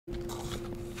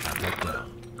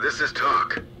This is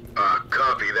Talk.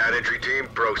 Copy that, entry team.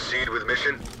 Proceed with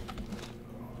mission.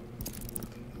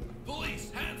 Police,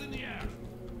 hands in the air!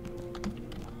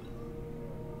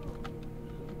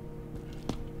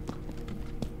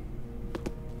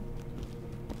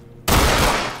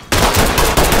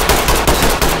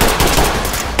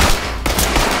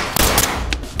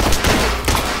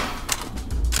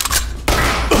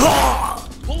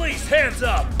 Police, hands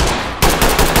up!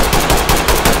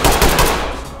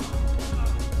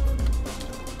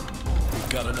 We've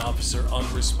got an officer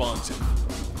unresponsive.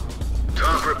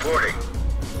 Talk reporting.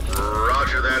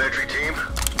 Roger that, entry team.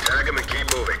 Tag him and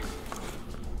keep moving.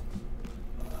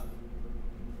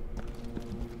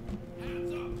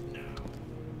 Hands up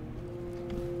now!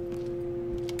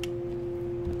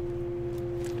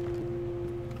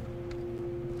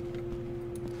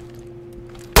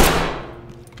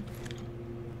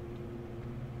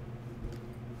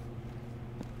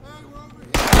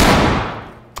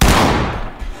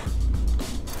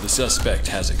 The suspect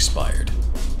has expired.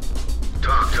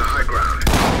 Talk to high ground.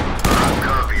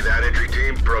 Copy that, entry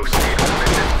team. Proceed with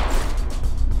mission.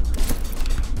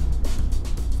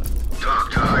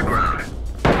 Talk to high ground.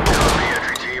 Copy,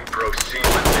 entry team. Proceed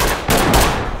with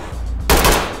mission.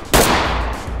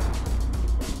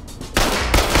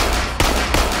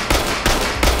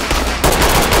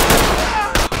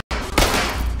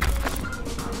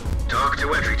 Talk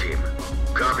to entry team.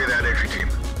 Copy that, entry team.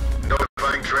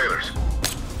 Notifying trailers.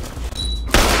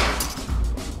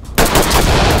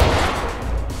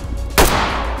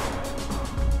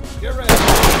 Get ready!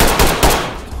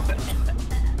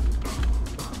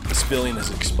 The civilian has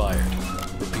expired.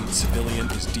 Repeat, civilian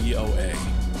is DOA.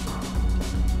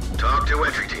 Talk to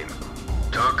entry team.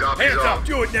 Talk copies Hands all. up,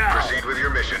 do it now! Proceed with your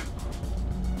mission.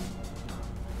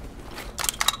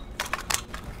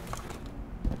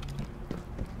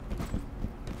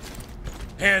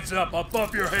 Hands up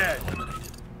above your head!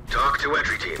 Talk to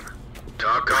entry team.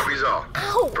 Talk copies all.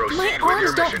 Ow! Proceed My with arms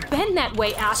your don't mission. bend that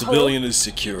way, asshole! Civilian is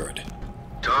secured.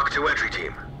 Talk to entry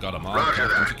team. Got him on. Roger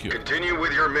that. Secure. Continue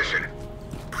with your mission.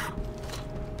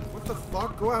 What the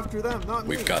fuck? Go after them, not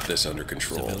me. We've got this under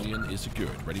control. Civilian is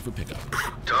secured. Ready for pickup.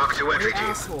 Talk to entry Hey, team.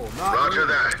 asshole, not Roger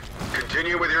me. that.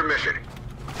 Continue with your mission.